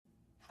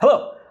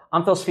Hello,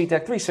 I'm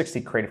Svitek, 360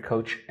 Creative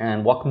Coach,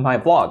 and welcome to my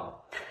vlog,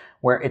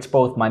 where it's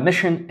both my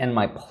mission and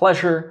my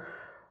pleasure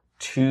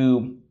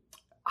to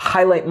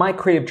highlight my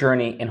creative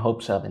journey in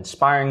hopes of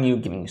inspiring you,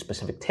 giving you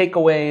specific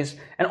takeaways,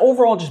 and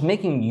overall just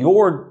making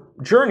your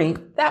journey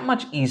that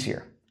much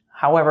easier.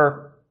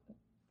 However,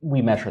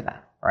 we measure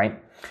that,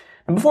 right?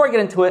 And before I get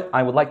into it,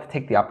 I would like to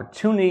take the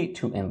opportunity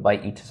to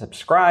invite you to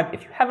subscribe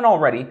if you haven't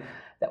already.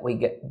 That way you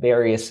get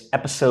various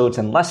episodes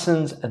and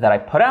lessons that I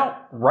put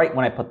out right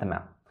when I put them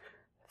out.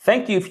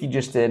 Thank you if you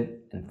just did,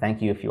 and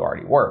thank you if you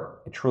already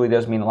were. It truly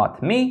does mean a lot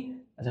to me,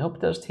 as I hope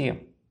it does to you.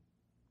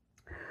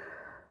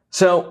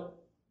 So,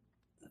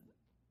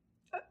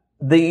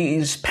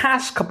 these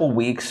past couple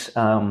weeks,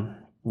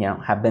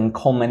 have been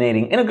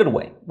culminating in a good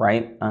way,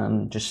 right?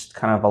 Just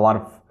kind of a lot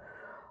of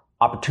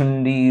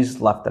opportunities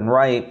left and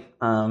right,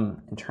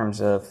 in terms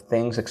of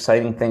things,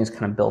 exciting things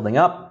kind of building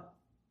up.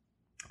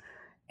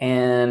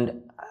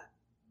 And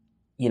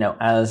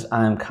as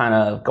I'm kind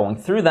of going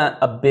through that,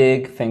 a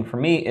big thing for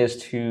me is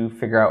to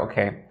figure out,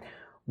 okay,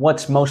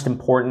 what's most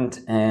important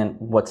and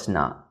what's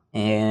not.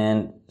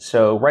 And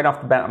so right off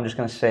the bat, I'm just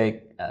going to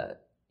say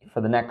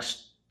for the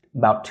next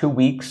about 2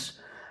 weeks,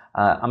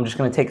 I'm just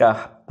going to take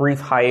a brief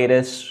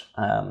hiatus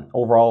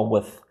overall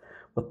with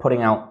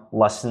putting out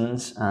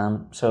lessons.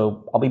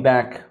 So I'll be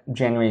back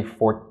June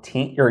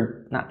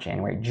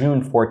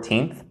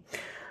 14th,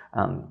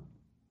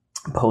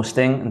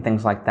 posting and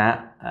things like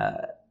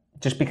that.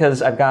 Just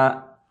because I've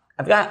got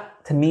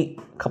to meet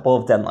a couple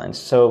of deadlines.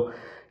 So,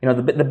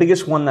 the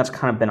biggest one that's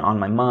kind of been on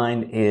my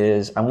mind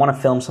is I want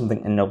to film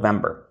something in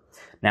November.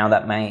 Now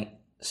that might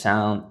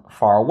sound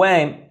far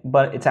away,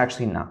 but it's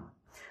actually not.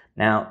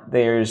 Now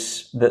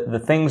there's the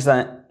things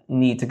that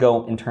need to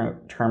go in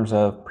terms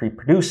of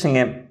pre-producing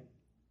it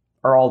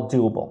are all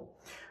doable.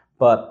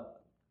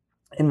 But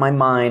in my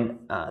mind,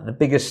 the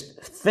biggest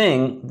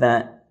thing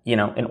that,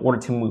 in order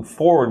to move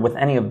forward with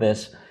any of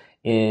this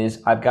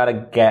is I've got to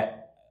get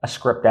a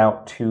script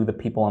out to the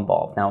people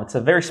involved. Now, it's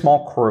a very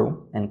small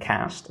crew and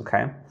cast,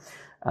 okay?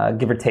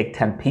 Give or take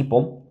 10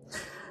 people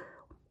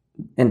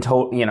in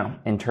total,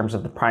 in terms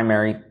of the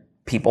primary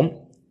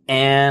people.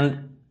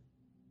 And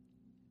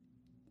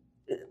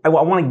I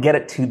want to get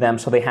it to them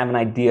so they have an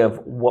idea of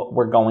what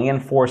we're going in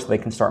for so they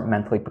can start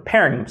mentally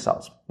preparing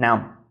themselves.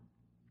 Now,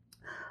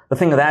 the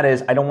thing of that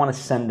is I don't want to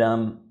send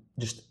them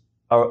just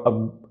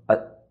a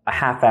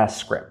half-assed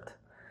script.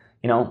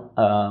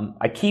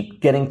 I keep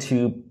getting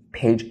to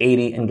page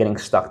 80 and getting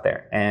stuck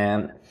there.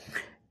 And,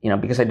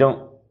 because I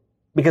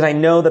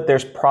know that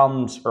there's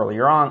problems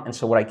earlier on. And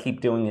so what I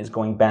keep doing is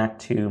going back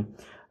to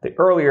the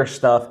earlier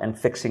stuff and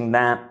fixing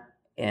that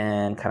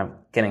and kind of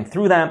getting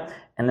through that.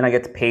 And then I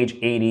get to page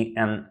 80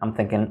 and I'm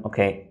thinking,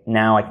 okay,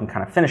 now I can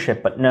kind of finish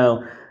it. But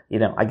no,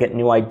 I get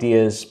new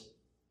ideas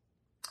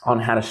on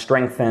how to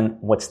strengthen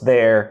what's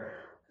there.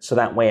 So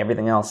that way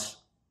everything else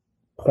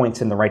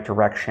points in the right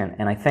direction.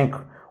 And I think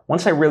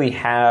once I really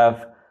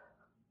have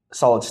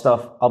solid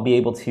stuff, I'll be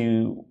able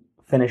to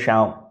finish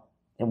out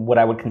what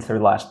I would consider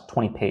the last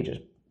 20 pages,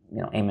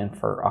 aiming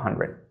for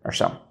 100 or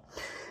so.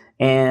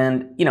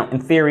 And,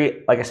 in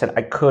theory, like I said,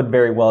 I could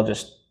very well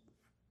just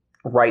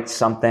write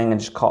something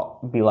and just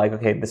be like,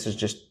 okay, this is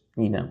just,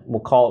 we won't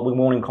even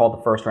call it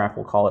the first draft,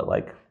 we'll call it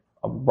like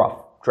a rough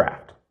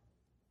draft.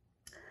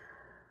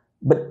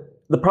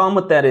 But the problem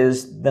with that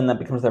is then that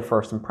becomes their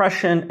first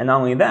impression. And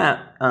not only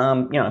that,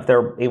 if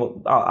they're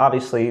able,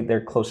 obviously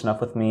they're close enough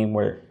with me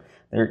where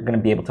they're going to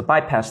be able to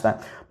bypass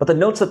that. But the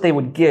notes that they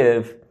would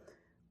give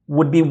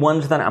would be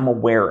ones that I'm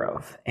aware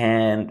of.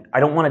 And I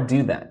don't want to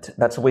do that.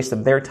 That's a waste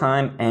of their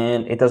time,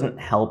 and it doesn't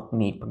help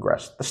me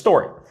progress the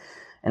story.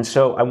 And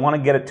so I want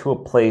to get it to a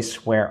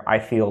place where I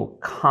feel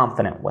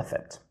confident with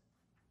it.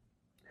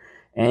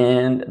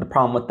 And the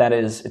problem with that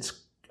is it's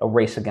a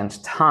race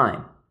against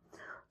time.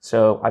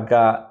 So I've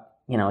got,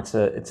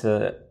 it's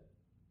a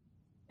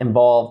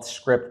involved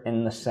script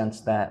in the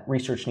sense that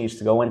research needs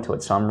to go into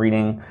it. So I'm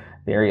reading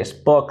various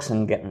books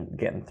and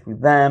getting through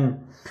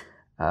them,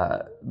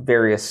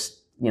 various,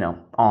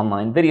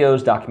 online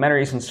videos,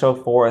 documentaries, and so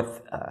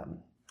forth,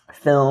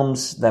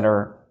 films that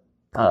are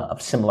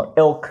of similar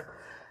ilk,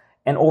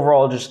 and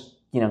overall just,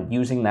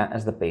 using that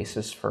as the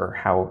basis for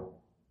how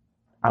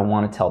I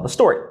want to tell the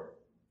story.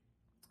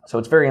 So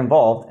it's very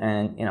involved,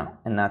 and,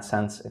 in that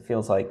sense, it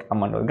feels like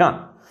I'm under the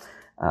gun.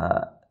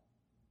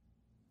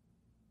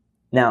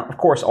 Now, of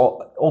course,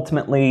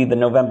 ultimately, the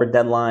November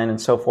deadline and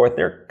so forth,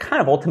 they're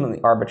kind of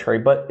ultimately arbitrary,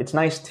 but it's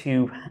nice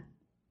to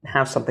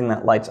have something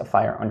that lights a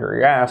fire under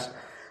your ass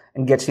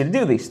and gets you to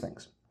do these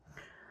things.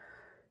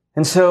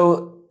 And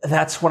so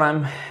that's what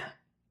I'm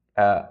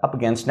up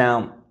against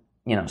now,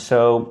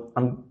 so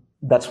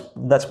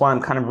that's why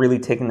I'm kind of really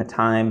taking the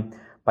time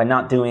by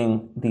not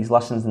doing these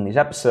lessons in these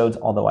episodes,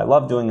 although I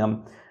love doing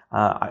them,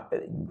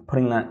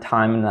 putting that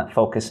time and that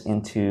focus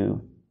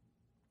into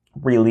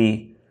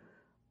really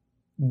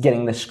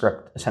getting this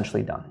script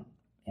essentially done.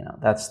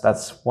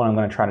 That's what I'm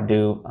going to try to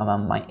do.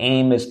 My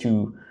aim is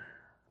to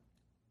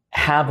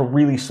have a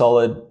really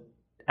solid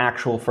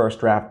actual first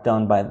draft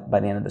done by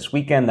the end of this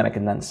weekend that I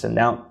can then send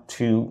out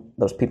to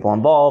those people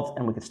involved,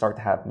 and we can start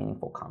to have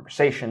meaningful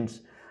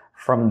conversations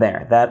from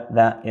there.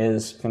 That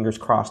is, fingers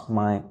crossed,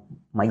 my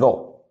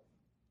goal.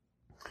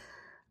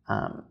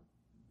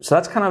 So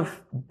that's kind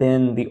of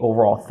been the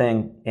overall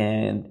thing.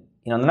 And,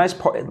 the nice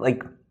part,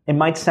 like, it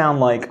might sound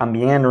like I'm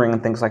meandering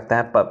and things like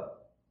that, but,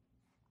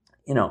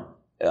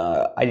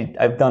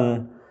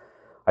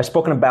 I've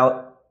spoken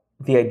about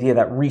the idea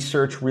that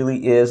research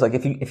really is, like,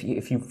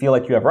 if you feel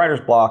like you have writer's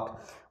block,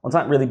 well, it's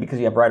not really because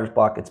you have writer's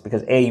block. It's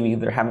because A, you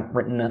either haven't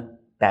written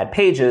bad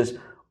pages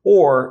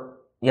or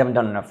you haven't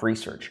done enough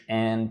research.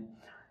 And,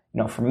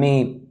 for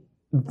me,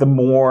 the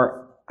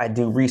more I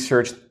do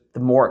research, the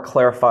more it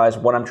clarifies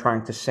what I'm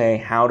trying to say,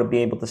 how to be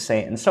able to say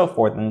it, and so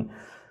forth. And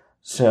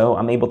so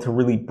I'm able to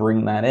really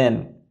bring that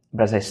in.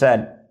 But as I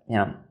said,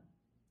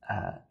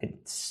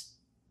 it's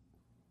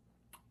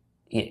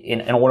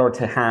in order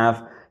to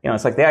have,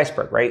 it's like the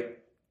iceberg, right?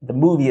 The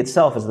movie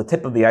itself is the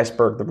tip of the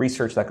iceberg. The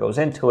research that goes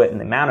into it and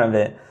the amount of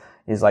it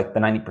is like the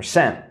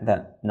 90%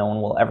 that no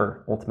one will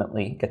ever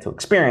ultimately get to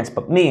experience.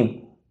 But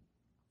me,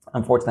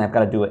 unfortunately, I've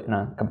got to do it in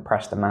a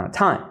compressed amount of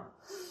time.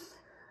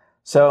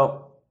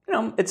 So,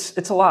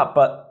 it's a lot,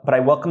 but I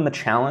welcome the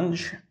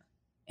challenge,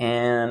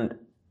 and,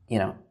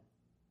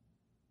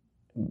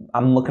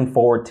 I'm looking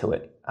forward to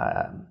it.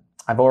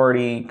 I've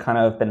already kind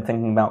of been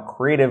thinking about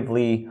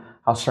creatively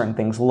how certain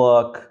things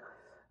look.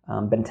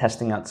 Been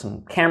testing out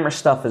some camera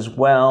stuff as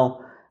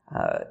well,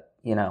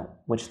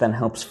 which then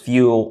helps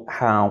fuel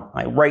how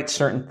I write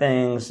certain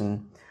things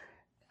and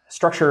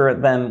structure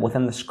them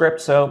within the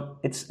script. So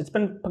it's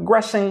been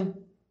progressing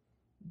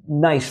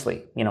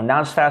nicely,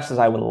 not as fast as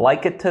I would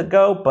like it to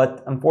go,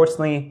 but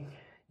unfortunately,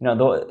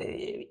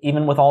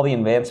 even with all the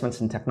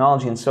advancements in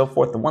technology and so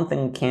forth, the one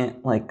thing you can't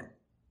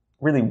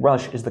really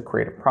rush is the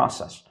creative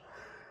process.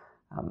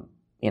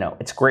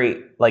 It's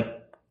great.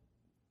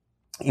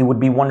 It would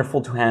be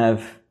wonderful to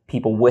have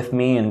people with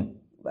me and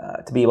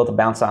to be able to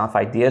bounce off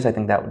ideas. I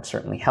think that would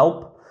certainly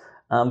help.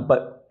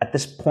 But at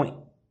this point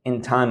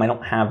in time, I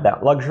don't have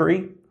that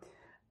luxury.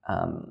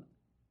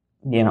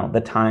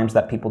 The times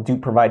that people do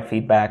provide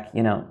feedback,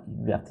 you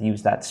have to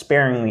use that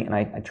sparingly, and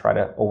I try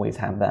to always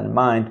have that in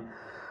mind.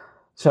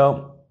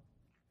 So,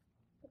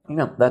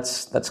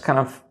 that's kind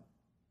of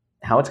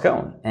how it's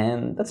going,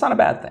 and that's not a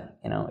bad thing.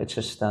 It's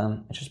just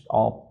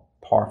all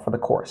par for the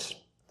course.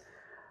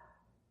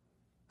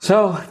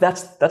 So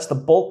that's the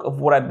bulk of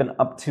what I've been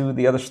up to.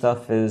 The other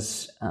stuff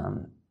is,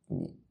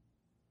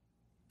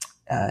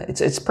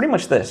 it's pretty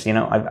much this.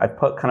 I've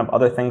put kind of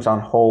other things on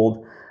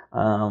hold,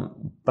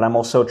 but I'm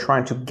also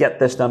trying to get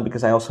this done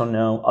because I also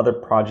know other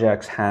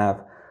projects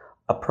have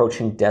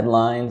approaching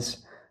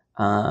deadlines,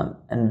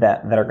 and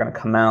that are going to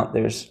come out.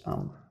 There's,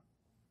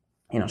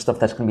 stuff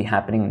that's going to be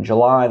happening in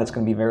July that's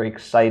going to be very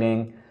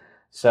exciting.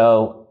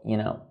 So,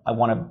 I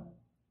want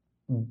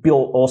to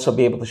also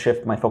be able to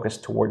shift my focus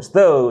towards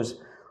those.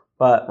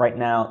 But right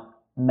now,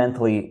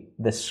 mentally,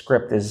 this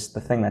script is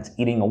the thing that's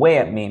eating away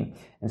at me.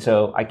 And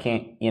so I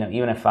can't,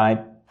 even if I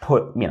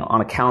put,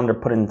 on a calendar,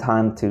 put in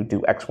time to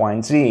do X, Y,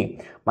 and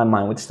Z, my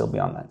mind would still be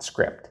on that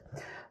script.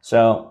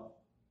 So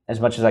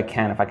as much as I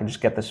can, if I can just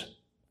get this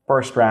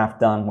first draft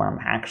done where I'm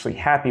actually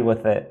happy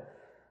with it,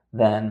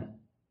 then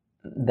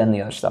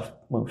the other stuff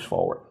moves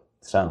forward.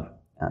 So,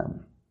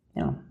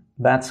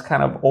 that's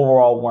kind of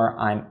overall where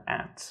I'm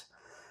at.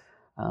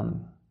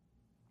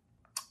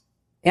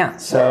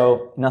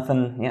 So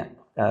nothing,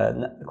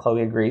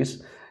 Chloe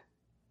agrees.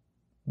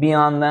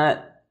 Beyond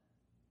that,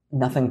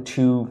 nothing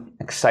too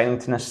exciting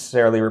to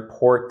necessarily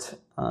report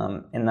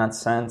in that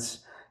sense.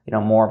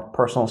 More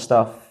personal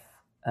stuff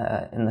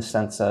in the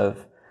sense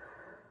of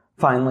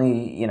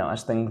finally,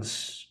 as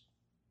things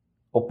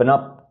open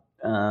up,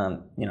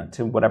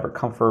 to whatever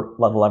comfort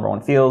level everyone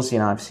feels.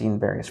 I've seen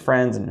various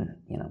friends and,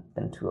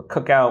 been to a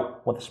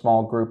cookout with a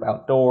small group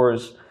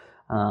outdoors,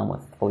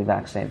 with fully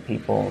vaccinated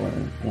people,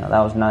 and that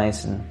was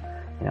nice. And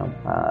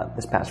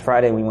this past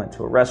Friday we went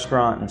to a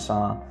restaurant and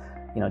saw,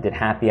 did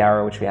happy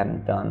hour, which we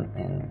hadn't done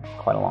in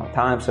quite a long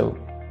time. So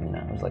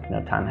it was like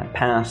no time had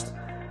passed.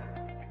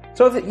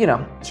 So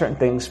certain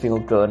things feel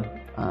good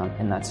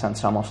in that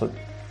sense. So I'm also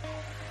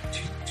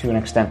to an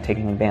extent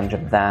taking advantage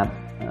of that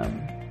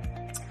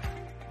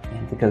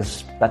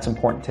because that's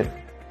important too.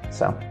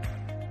 So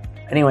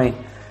anyway,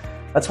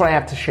 that's what I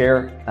have to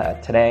share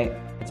today.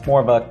 It's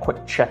more of a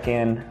quick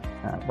check-in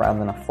rather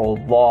than a full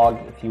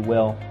vlog, if you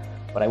will.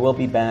 But I will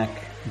be back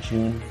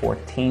June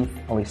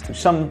 14th, at least to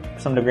some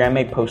degree. I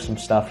may post some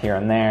stuff here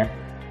and there,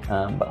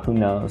 but who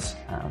knows?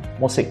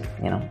 We'll see.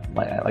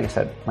 Like I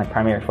said, my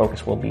primary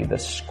focus will be the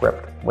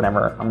script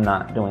whenever I'm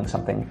not doing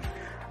something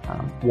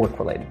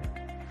work-related.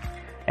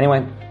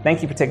 Anyway,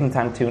 thank you for taking the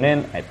time to tune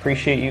in. I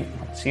appreciate you.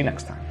 I'll see you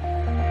next time.